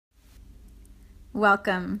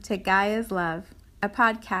Welcome to Gaia's Love, a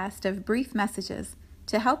podcast of brief messages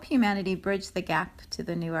to help humanity bridge the gap to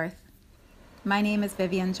the new earth. My name is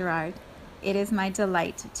Vivian Gerard. It is my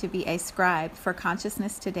delight to be a scribe for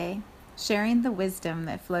consciousness today, sharing the wisdom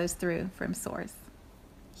that flows through from Source.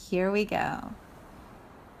 Here we go.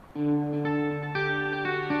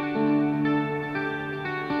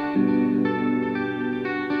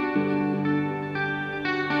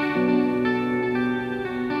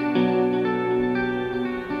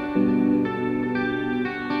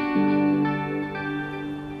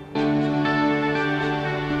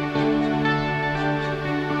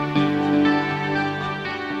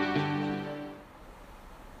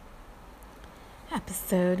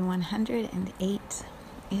 Episode 108.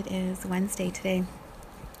 It is Wednesday today.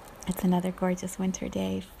 It's another gorgeous winter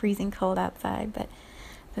day, freezing cold outside, but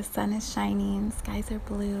the sun is shining, skies are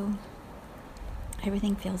blue.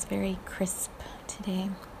 Everything feels very crisp today.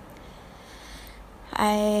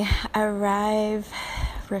 I arrive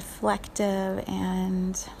reflective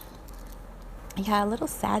and a little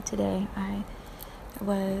sad today. I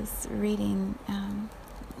was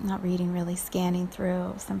scanning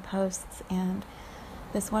through some posts, and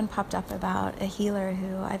this one popped up about a healer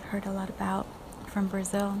who I've heard a lot about from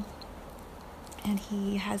Brazil, and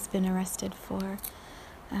he has been arrested for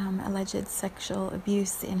alleged sexual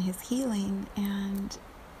abuse in his healing, and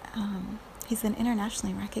he's an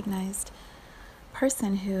internationally recognized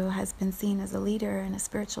person who has been seen as a leader and a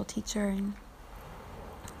spiritual teacher. And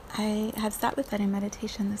I have sat with that in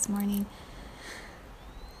meditation this morning,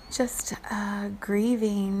 just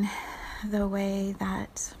grieving the way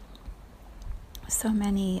that so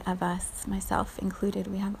many of us, myself included,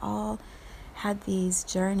 we have all had these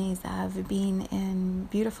journeys of being in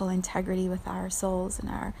beautiful integrity with our souls and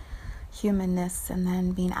our humanness, and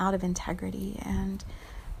then being out of integrity and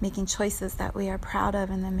making choices that we are proud of,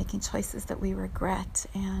 and then making choices that we regret,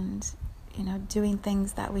 and doing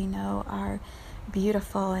things that we know are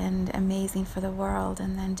beautiful and amazing for the world,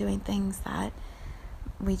 and then doing things that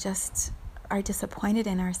we just are disappointed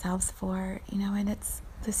in ourselves for, and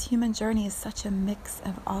this human journey is such a mix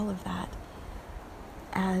of all of that.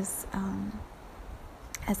 As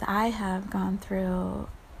I have gone through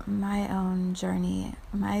my own journey,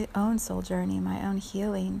 my own soul journey, my own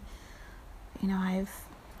healing, I've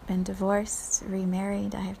been divorced,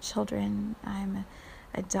 remarried, I have children, I'm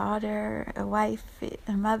a daughter, a wife,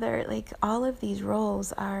 a mother. Like, all of these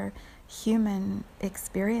roles are human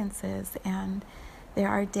experiences, and there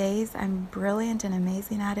are days I'm brilliant and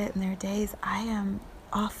amazing at it, and there are days I am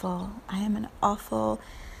awful. I am an awful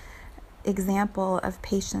example of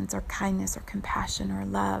patience or kindness or compassion or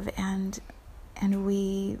love, and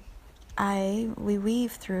we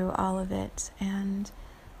weave through all of it. And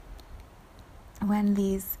when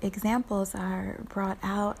these examples are brought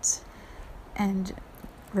out and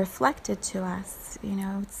reflected to us,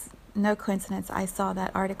 it's no coincidence I saw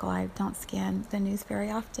that article. I don't scan the news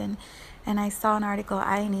very often, and I saw an article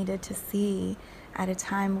I needed to see at a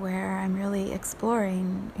time where I'm really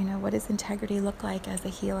exploring, what does integrity look like as a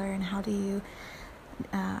healer, and how do you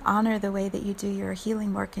honor the way that you do your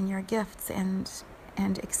healing work and your gifts, and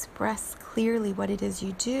express clearly what it is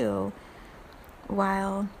you do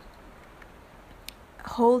while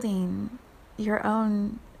holding your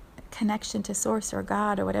own connection to Source or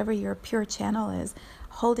God or whatever your pure channel is,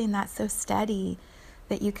 holding that so steady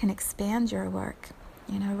that you can expand your work.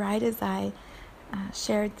 Right as I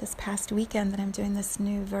shared this past weekend that I'm doing this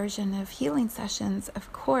new version of healing sessions,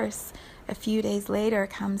 of course, a few days later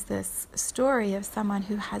comes this story of someone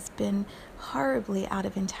who has been horribly out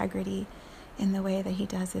of integrity in the way that he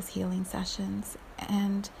does his healing sessions.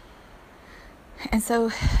 And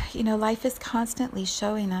so, life is constantly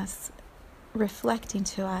showing us, reflecting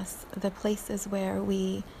to us the places where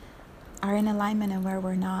we are in alignment and where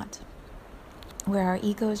we're not, where our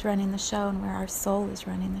ego is running the show and where our soul is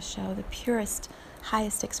running the show, the purest,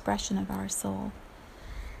 highest expression of our soul.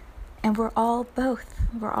 And we're all both.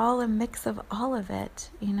 We're all a mix of all of it,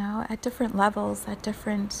 at different levels, at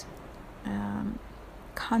different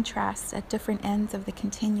contrasts, at different ends of the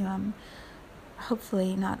continuum.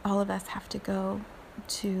 Hopefully not all of us have to go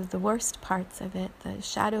to the worst parts of it, the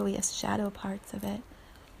shadowiest shadow parts of it.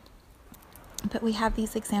 But we have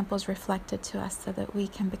these examples reflected to us so that we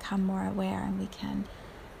can become more aware and we can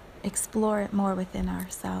explore it more within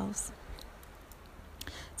ourselves.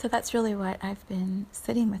 So that's really what I've been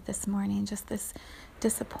sitting with this morning, just this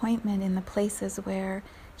disappointment in the places where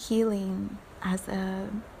healing as a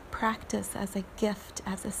practice, as a gift,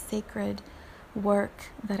 as a sacred work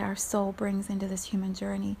that our soul brings into this human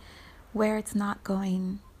journey, where it's not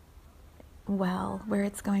going well, where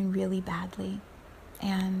it's going really badly.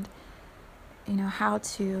 And how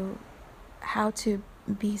to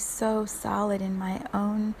be so solid in my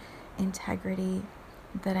own integrity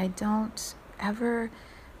that I don't ever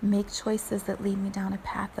make choices that lead me down a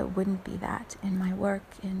path that wouldn't be that in my work,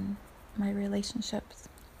 in my relationships.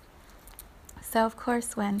 So of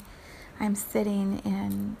course, when I'm sitting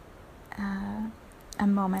in a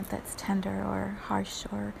moment that's tender or harsh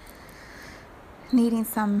or needing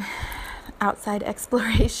some outside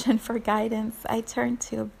exploration for guidance, I turn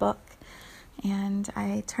to a book, and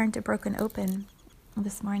I turned to Broken Open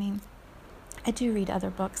this morning. I do read other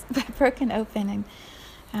books, but Broken Open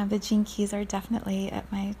and the Gene Keys are definitely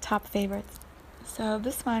at my top favorites. So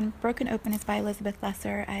this one, Broken Open, is by Elizabeth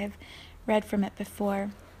Lesser. I've read from it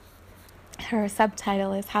before. Her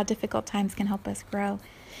subtitle is How Difficult Times Can Help Us Grow.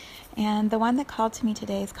 And the one that called to me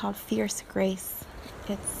today is called Fierce Grace.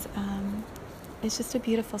 It's just a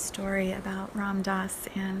beautiful story about Ram Dass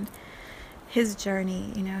and his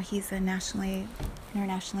journey. He's a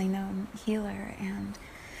internationally known healer, and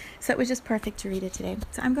so it was just perfect to read it today.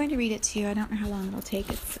 So I'm going to read it to you. I don't know how long it'll take.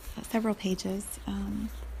 It's several pages,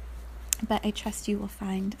 but I trust you will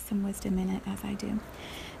find some wisdom in it as I do.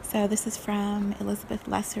 So this is from Elizabeth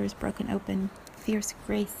Lesser's Broken Open, Fierce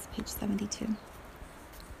Grace, page 72.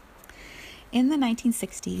 In the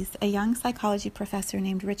 1960s, a young psychology professor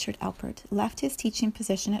named Richard Alpert left his teaching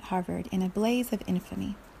position at Harvard in a blaze of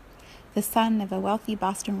infamy. The son of a wealthy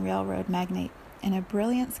Boston Railroad magnate and a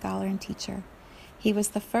brilliant scholar and teacher, he was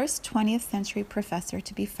the first 20th century professor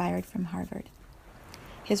to be fired from Harvard.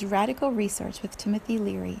 His radical research with Timothy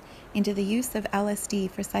Leary into the use of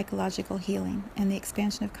LSD for psychological healing and the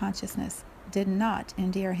expansion of consciousness did not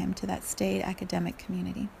endear him to that staid academic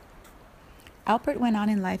community. Alpert went on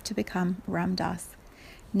in life to become Ram Dass,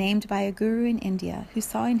 named by a guru in India who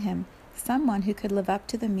saw in him someone who could live up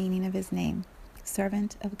to the meaning of his name,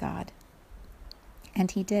 servant of God.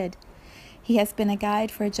 And he did. He has been a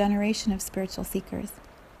guide for a generation of spiritual seekers.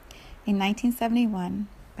 In 1971,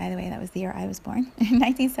 by the way, that was the year I was born, in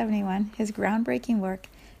 1971, his groundbreaking work,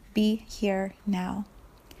 Be Here Now,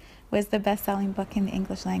 was the best-selling book in the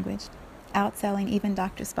English language, outselling even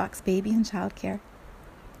Dr. Spock's Baby in Childcare.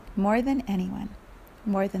 More than anyone,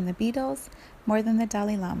 more than the Beatles, more than the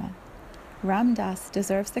Dalai Lama, Ram Dass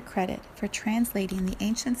deserves the credit for translating the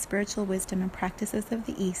ancient spiritual wisdom and practices of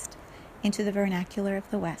the East into the vernacular of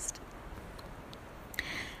the West.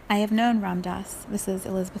 I have known Ram Dass, this is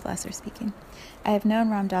Elizabeth Lesser speaking, I have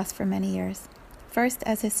known Ram Dass for many years, first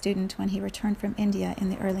as his student when he returned from India in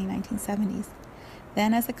the early 1970s,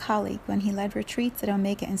 then as a colleague when he led retreats at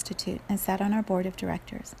Omega Institute and sat on our board of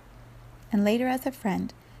directors, and later as a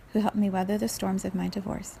friend who helped me weather the storms of my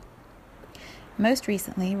divorce. Most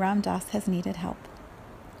recently, Ram Dass has needed help.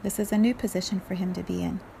 This is a new position for him to be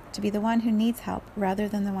in, to be the one who needs help rather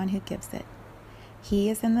than the one who gives it. He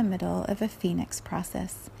is in the middle of a phoenix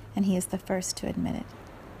process, and he is the first to admit it.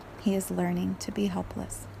 He is learning to be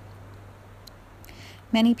helpless.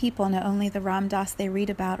 Many people know only the Ram Dass they read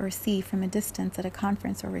about or see from a distance at a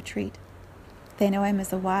conference or retreat. They know him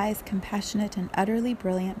as a wise, compassionate, and utterly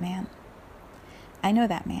brilliant man. I know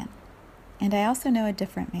that man, and I also know a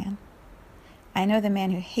different man. I know the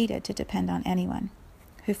man who hated to depend on anyone,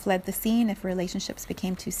 who fled the scene if relationships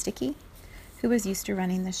became too sticky, who was used to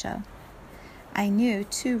running the show. I knew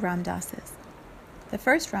two Ram Dasses. The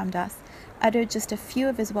first Ram Dass uttered just a few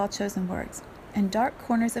of his well-chosen words, and dark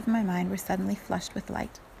corners of my mind were suddenly flushed with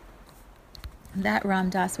light. That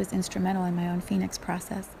Ram Dass was instrumental in my own phoenix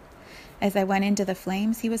process. As I went into the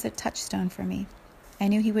flames, he was a touchstone for me. I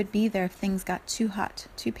knew he would be there if things got too hot,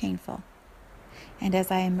 too painful. And as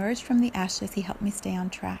I emerged from the ashes, he helped me stay on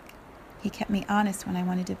track. He kept me honest when I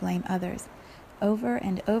wanted to blame others. Over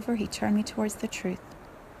and over, he turned me towards the truth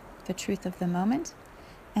of the moment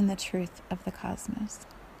and the truth of the cosmos.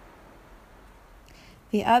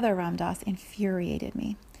 The other Ram Dass infuriated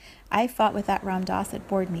me. I fought with that Ram Dass at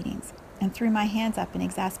board meetings and threw my hands up in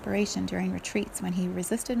exasperation during retreats when he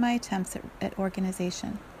resisted my attempts at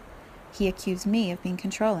organization. He accused me of being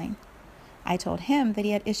controlling. I told him that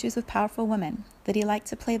he had issues with powerful women, that he liked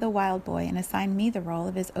to play the wild boy, and assigned me the role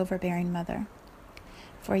of his overbearing mother.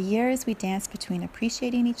 For years, we danced between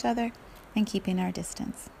appreciating each other and keeping our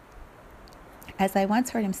distance. As I once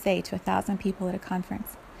heard him say to 1,000 people at a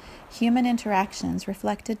conference, human interactions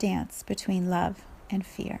reflect a dance between love and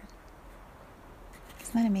fear.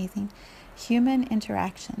 Isn't that amazing? Human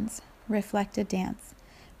interactions reflect a dance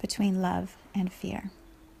between love and fear.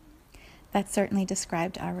 That certainly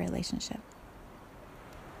described our relationship.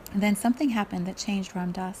 And then something happened that changed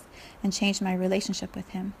Ram Dass and changed my relationship with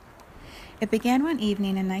him. It began one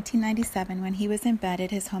evening in 1997 when he was in bed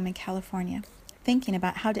at his home in California, thinking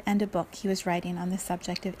about how to end a book he was writing on the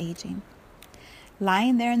subject of aging.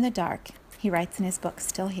 Lying there in the dark, he writes in his book,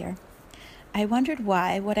 Still Here, I wondered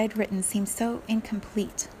why what I'd written seemed so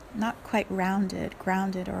incomplete, not quite rounded,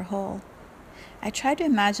 grounded, or whole. I tried to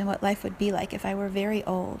imagine what life would be like if I were very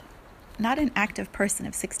old, not an active person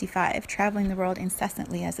of 65, traveling the world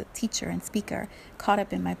incessantly as a teacher and speaker, caught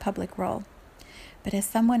up in my public role, but as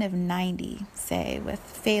someone of 90, say, with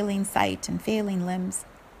failing sight and failing limbs.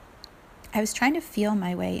 I was trying to feel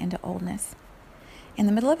my way into oldness. In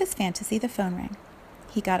the middle of his fantasy, the phone rang.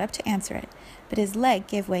 He got up to answer it, but his leg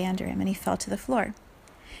gave way under him and he fell to the floor.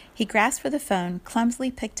 He grasped for the phone,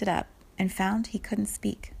 clumsily picked it up, and found he couldn't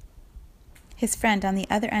speak. His friend on the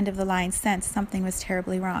other end of the line sensed something was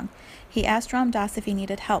terribly wrong. He asked Ram Dass if he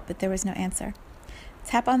needed help, but there was no answer.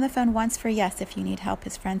 Tap on the phone once for yes if you need help,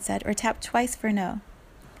 his friend said, or tap twice for no.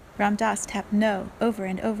 Ram Dass tapped no over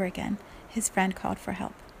and over again. His friend called for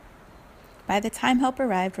help. By the time help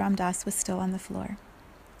arrived, Ram Dass was still on the floor.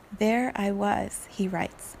 There I was, he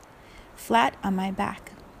writes, flat on my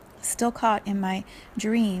back, still caught in my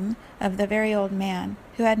dream of the very old man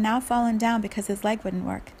who had now fallen down because his leg wouldn't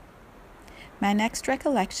work. My next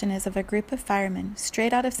recollection is of a group of firemen,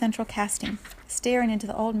 straight out of central casting, staring into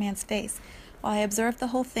the old man's face, while I observed the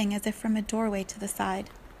whole thing as if from a doorway to the side.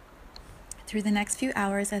 Through the next few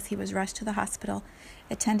hours, as he was rushed to the hospital,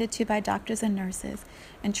 attended to by doctors and nurses,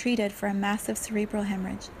 and treated for a massive cerebral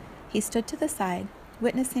hemorrhage, he stood to the side,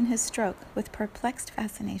 witnessing his stroke with perplexed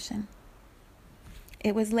fascination.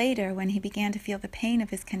 It was later, when he began to feel the pain of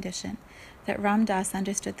his condition, that Ram Dass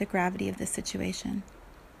understood the gravity of the situation.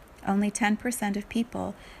 Only 10% of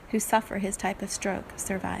people who suffer his type of stroke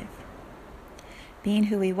survive. Being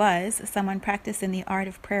who he was, someone practiced in the art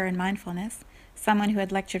of prayer and mindfulness, someone who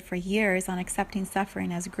had lectured for years on accepting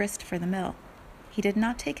suffering as grist for the mill, he did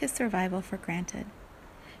not take his survival for granted.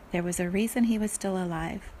 There was a reason he was still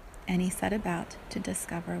alive, and he set about to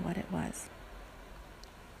discover what it was.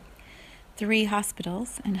 3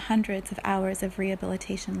 hospitals and hundreds of hours of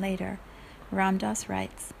rehabilitation later, Ram Dass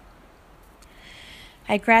writes,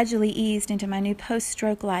 I gradually eased into my new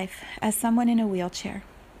post-stroke life as someone in a wheelchair,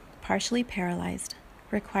 partially paralyzed,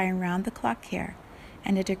 requiring round-the-clock care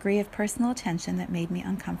and a degree of personal attention that made me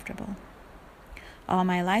uncomfortable. All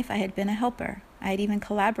my life I had been a helper. I had even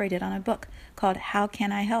collaborated on a book called How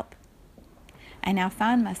Can I Help? I now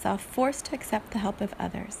found myself forced to accept the help of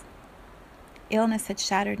others. Illness had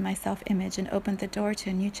shattered my self-image and opened the door to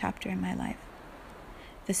a new chapter in my life.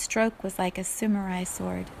 The stroke was like a samurai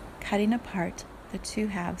sword, cutting apart the 2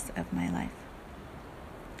 halves of my life.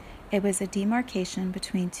 It was a demarcation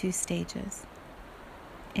between 2 stages.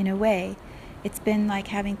 In a way, it's been like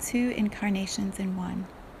having 2 incarnations in one.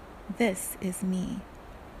 This is me.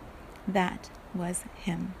 That was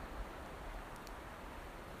him.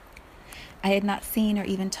 I had not seen or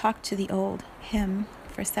even talked to the old him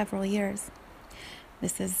for several years.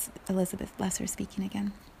 This is Elizabeth Lesser speaking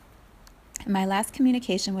again. My last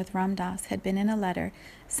communication with Ram Dass had been in a letter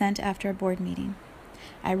sent after a board meeting.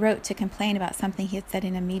 I wrote to complain about something he had said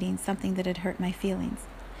in a meeting, something that had hurt my feelings.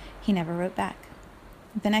 He never wrote back.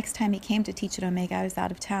 The next time he came to teach at Omega, I was out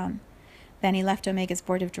of town. Then he left Omega's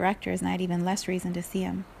board of directors, and I had even less reason to see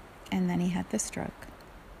him. And then he had the stroke.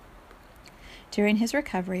 During his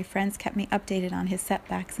recovery, friends kept me updated on his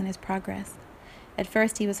setbacks and his progress. At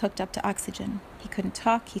first, he was hooked up to oxygen. He couldn't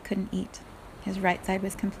talk, he couldn't eat. His right side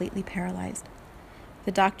was completely paralyzed.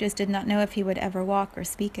 The doctors did not know if he would ever walk or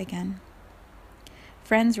speak again.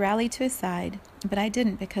 Friends rallied to his side, but I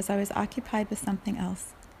didn't because I was occupied with something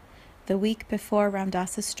else. The week before Ram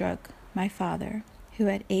Dass's stroke, my father, who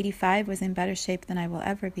at 85 was in better shape than I will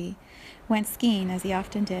ever be, went skiing as he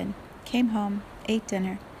often did, came home, ate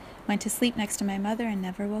dinner, went to sleep next to my mother, and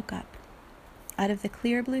never woke up. Out of the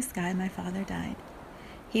clear blue sky, my father died.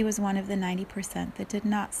 He was one of the 90% that did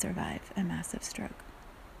not survive a massive stroke.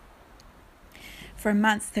 For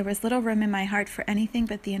months, there was little room in my heart for anything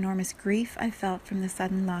but the enormous grief I felt from the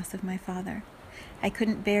sudden loss of my father. I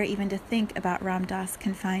couldn't bear even to think about Ram Dass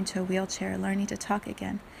confined to a wheelchair, learning to talk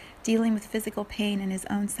again, dealing with physical pain and his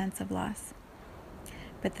own sense of loss.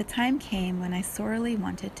 But the time came when I sorely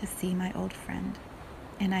wanted to see my old friend,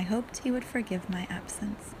 and I hoped he would forgive my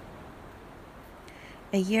absence.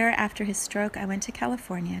 A year after his stroke, I went to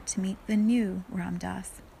California to meet the new Ram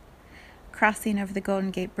Dass. Crossing over the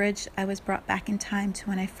Golden Gate Bridge, I was brought back in time to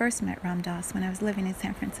when I first met Ram Dass when I was living in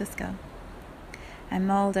San Francisco. I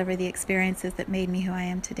mulled over the experiences that made me who I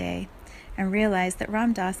am today, and realized that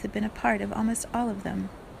Ram Dass had been a part of almost all of them.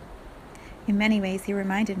 In many ways, he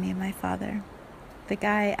reminded me of my father, the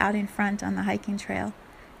guy out in front on the hiking trail,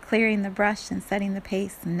 clearing the brush and setting the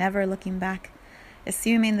pace, never looking back,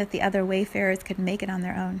 assuming that the other wayfarers could make it on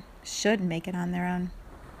their own, should make it on their own.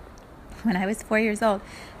 When I was 4 years old,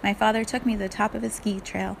 my father took me to the top of a ski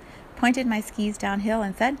trail, pointed my skis downhill,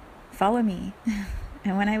 and said, "Follow me."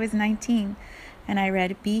 And when I was 19 and I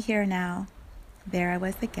read "Be Here Now," there I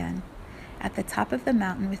was again, at the top of the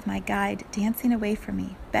mountain with my guide dancing away from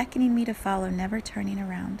me, beckoning me to follow, never turning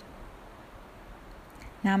around.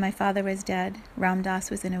 Now my father was dead, Ram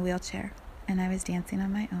Dass was in a wheelchair, and I was dancing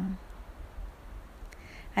on my own.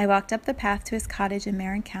 I walked up the path to his cottage in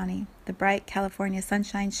Marin County, the bright California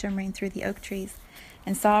sunshine shimmering through the oak trees,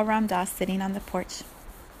 and saw Ram Dass sitting on the porch.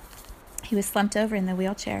 He was slumped over in the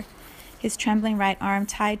wheelchair, his trembling right arm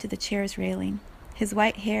tied to the chair's railing, his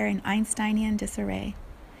white hair in Einsteinian disarray.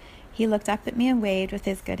 He looked up at me and waved with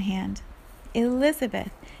his good hand.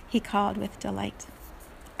 "Elizabeth," he called with delight.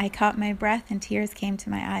 I caught my breath and tears came to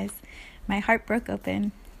my eyes. My heart broke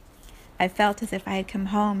open. I felt as if I had come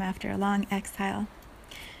home after a long exile.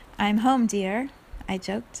 "I'm home, dear," I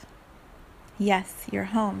joked. "Yes, you're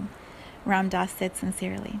home," Ram Dass said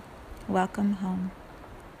sincerely. "Welcome home."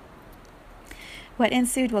 What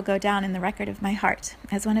ensued will go down in the record of my heart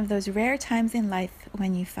as one of those rare times in life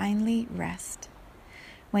when you finally rest,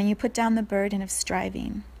 when you put down the burden of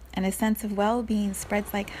striving, and a sense of well-being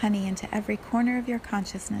spreads like honey into every corner of your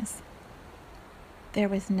consciousness. There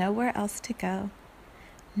was nowhere else to go,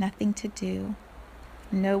 nothing to do,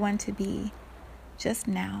 no one to be, just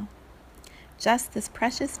now, just this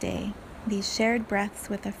precious day, these shared breaths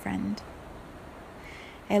with a friend.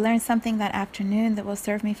 I learned something that afternoon that will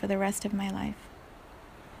serve me for the rest of my life.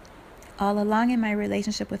 All along in my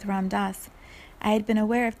relationship with Ram Dass, I had been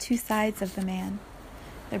aware of two sides of the man,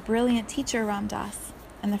 the brilliant teacher Ram Dass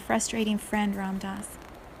and the frustrating friend Ram Dass.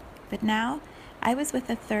 But now I was with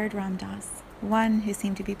a third Ram Dass, one who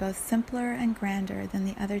seemed to be both simpler and grander than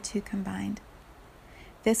the other two combined.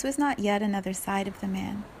 This was not yet another side of the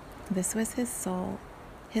man. This was his soul,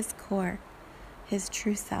 his core, his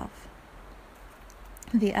true self.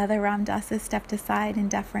 The other Ram Dasses stepped aside in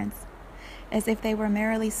deference, as if they were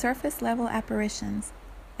merely surface-level apparitions,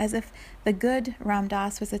 as if the good Ram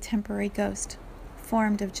Dass was a temporary ghost,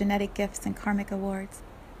 formed of genetic gifts and karmic awards,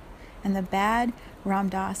 and the bad Ram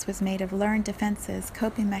Dass was made of learned defenses,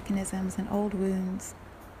 coping mechanisms, and old wounds.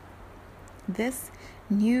 This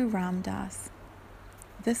new Ram Dass,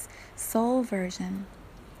 this soul version,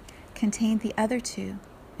 contained the other two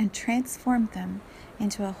and transformed them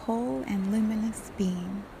into a whole and luminous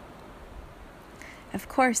being. Of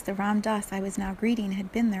course, the Ram Dass I was now greeting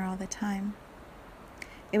had been there all the time.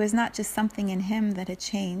 It was not just something in him that had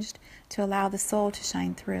changed to allow the soul to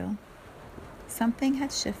shine through. Something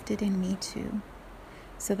had shifted in me too,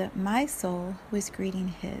 so that my soul was greeting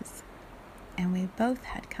his, and we both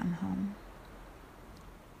had come home.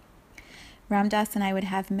 Ram Dass and I would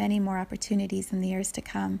have many more opportunities in the years to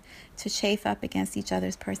come to chafe up against each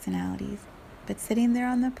other's personalities, but sitting there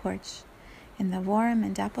on the porch, in the warm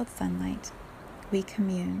and dappled sunlight, we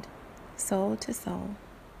communed, soul to soul,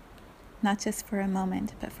 not just for a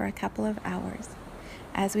moment, but for a couple of hours,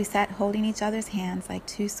 as we sat holding each other's hands like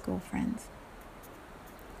two school friends.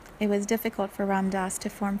 It was difficult for Ram Dass to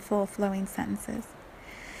form full, flowing sentences.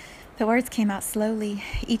 The words came out slowly,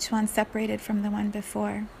 each one separated from the one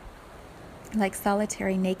before, like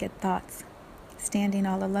solitary naked thoughts, standing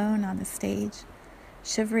all alone on the stage,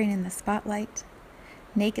 shivering in the spotlight,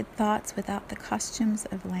 naked thoughts without the costumes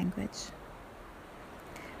of language.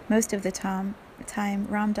 Most of the time,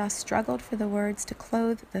 Ram Dass struggled for the words to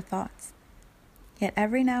clothe the thoughts. Yet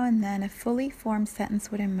every now and then a fully formed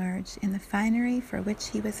sentence would emerge in the finery for which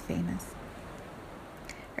he was famous.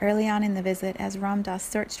 Early on in the visit, as Ram Dass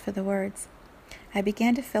searched for the words, I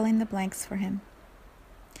began to fill in the blanks for him.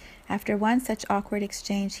 After one such awkward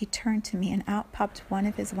exchange, he turned to me and out popped one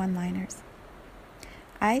of his one-liners.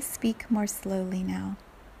 "I speak more slowly now.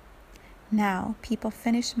 Now people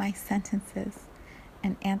finish my sentences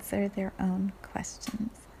and answer their own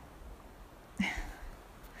questions."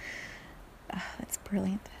 Oh, that's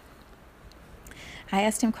brilliant. I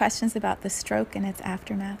asked him questions about the stroke and its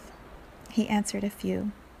aftermath. He answered a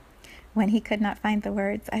few. When he could not find the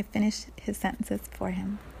words, I finished his sentences for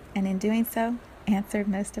him, and in doing so, answered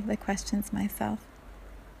most of the questions myself.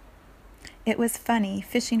 It was funny,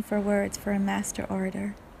 fishing for words for a master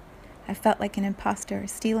orator. I felt like an imposter,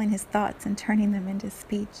 stealing his thoughts and turning them into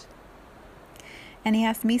speech. And he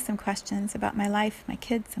asked me some questions about my life, my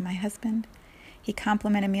kids, and my husband. He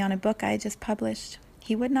complimented me on a book I had just published.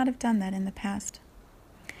 He would not have done that in the past.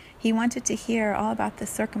 He wanted to hear all about the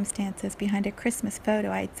circumstances behind a Christmas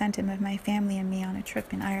photo I had sent him of my family and me on a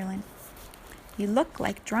trip in Ireland. "You look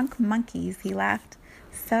like drunk monkeys," he laughed,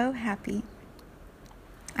 so happy.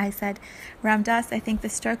 I said, "Ram Dass, I think the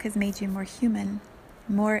stroke has made you more human,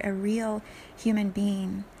 more a real human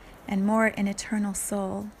being, and more an eternal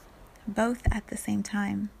soul, both at the same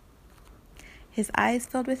time. His eyes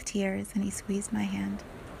filled with tears, and he squeezed my hand.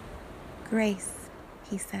 Grace,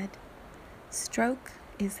 he said. Stroke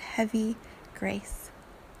is heavy grace.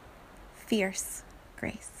 Fierce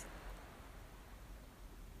grace.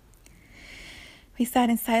 We sat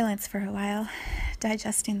in silence for a while,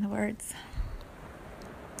 digesting the words.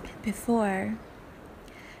 Before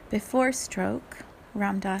stroke,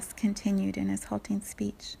 Ram Dass continued in his halting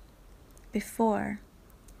speech. Before,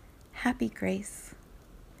 happy grace,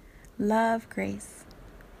 love grace,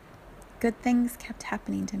 good things kept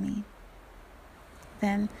happening to me.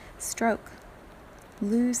 Then stroke,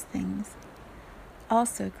 lose things,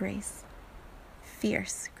 also grace,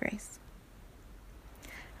 fierce grace.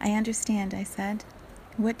 I understand, I said.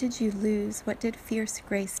 What did you lose? What did fierce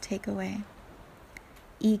grace take away?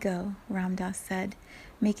 Ego, Ram Dass said,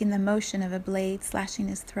 making the motion of a blade slashing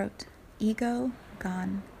his throat. Ego,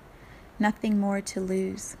 gone. Nothing more to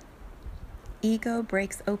lose. Ego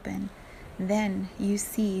breaks open. Then you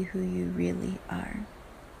see who you really are.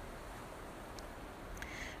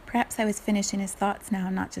 Perhaps I was finishing his thoughts now,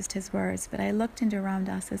 not just his words, but I looked into Ram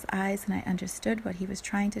Dass's eyes and I understood what he was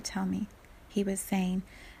trying to tell me. He was saying,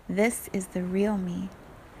 this is the real me.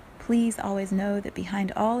 Please always know that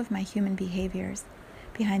behind all of my human behaviors,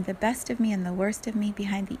 behind the best of me and the worst of me,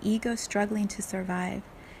 behind the ego struggling to survive,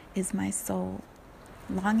 is my soul,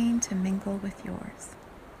 longing to mingle with yours.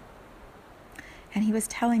 And he was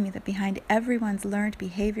telling me that behind everyone's learned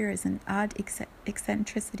behaviors and odd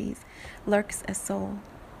eccentricities lurks a soul,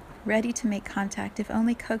 ready to make contact if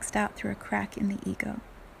only coaxed out through a crack in the ego.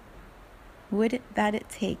 Would it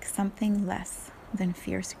take something less than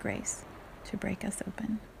fierce grace to break us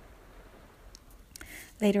open?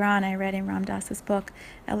 Later on, I read in Ram Dass's book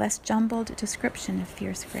a less jumbled description of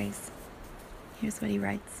fierce grace. Here's what he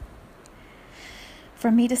writes.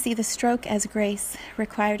 For me to see the stroke as grace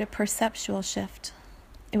required a perceptual shift.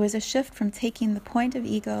 It was a shift from taking the point of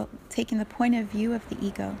view of the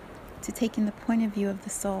ego to taking the point of view of the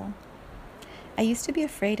soul. I used to be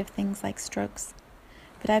afraid of things like strokes,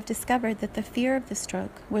 but I've discovered that the fear of the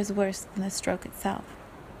stroke was worse than the stroke itself.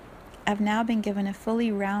 I've now been given a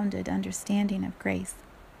fully rounded understanding of grace.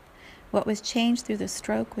 What was changed through the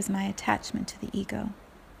stroke was my attachment to the ego.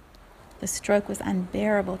 The stroke was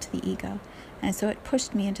unbearable to the ego, and so it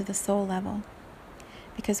pushed me into the soul level.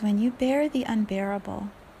 Because when you bear the unbearable,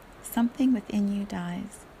 something within you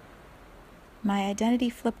dies. My identity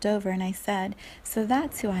flipped over and I said, so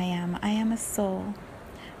that's who I am. I am a soul.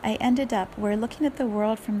 I ended up where looking at the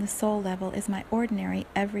world from the soul level is my ordinary,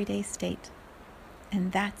 everyday state.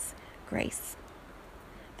 And that's grace.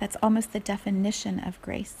 That's almost the definition of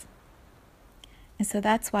grace. And so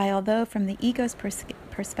that's why, although from the ego's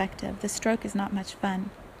perspective, the stroke is not much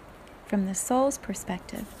fun, from the soul's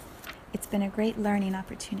perspective, it's been a great learning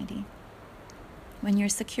opportunity. When you're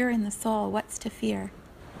secure in the soul, what's to fear?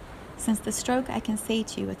 Since the stroke, I can say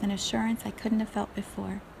to you with an assurance I couldn't have felt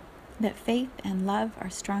before, that faith and love are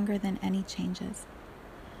stronger than any changes,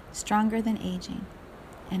 stronger than aging,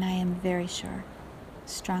 and I am very sure,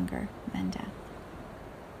 stronger than death.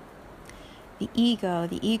 The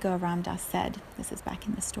ego, Ram Dass said, this is back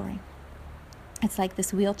in the story, it's like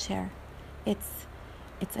this wheelchair. It's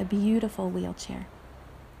a beautiful wheelchair.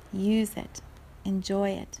 Use it. Enjoy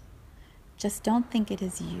it. Just don't think it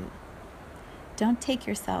is you. Don't take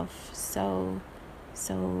yourself so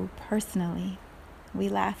personally. We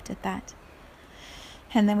laughed at that.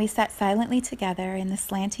 And then we sat silently together in the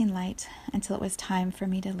slanting light until it was time for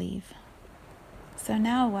me to leave. So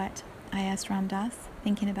now what? I asked Ram Dass,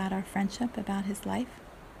 thinking about our friendship, about his life.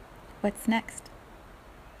 What's next?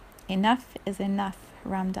 Enough is enough,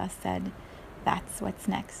 Ram Dass said. That's what's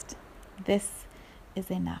next. This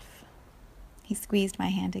is enough. He squeezed my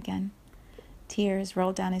hand again. Tears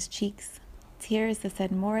rolled down his cheeks, tears that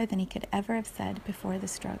said more than he could ever have said before the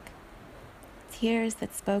stroke. Tears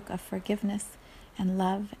that spoke of forgiveness and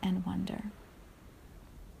love and wonder.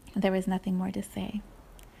 There was nothing more to say.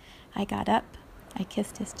 I got up, I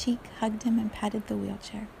kissed his cheek, hugged him, and patted the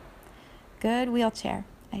wheelchair. Good wheelchair,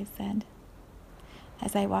 I said.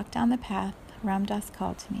 As I walked down the path, Ram Dass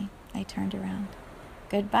called to me. I turned around.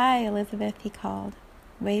 Goodbye, Elizabeth, he called,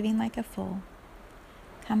 waving like a fool.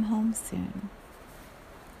 Come home soon.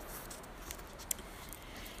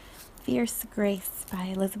 Fierce Grace by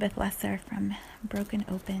Elizabeth Lesser from Broken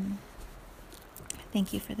Open.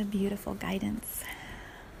 Thank you for the beautiful guidance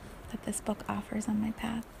that this book offers on my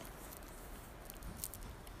path.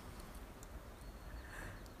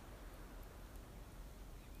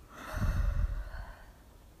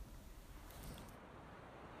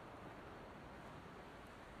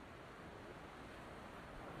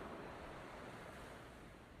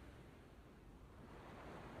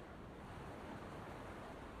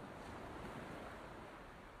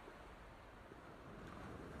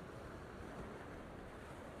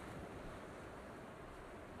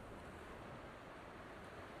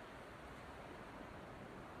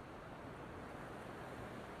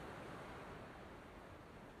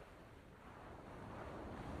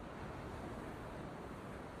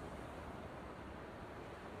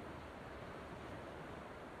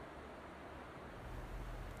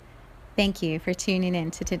 Thank you for tuning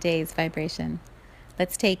in to today's vibration.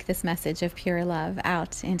 Let's take this message of pure love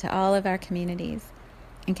out into all of our communities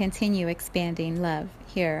and continue expanding love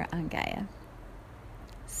here on Gaia.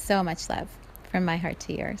 So much love from my heart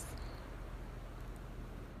to yours.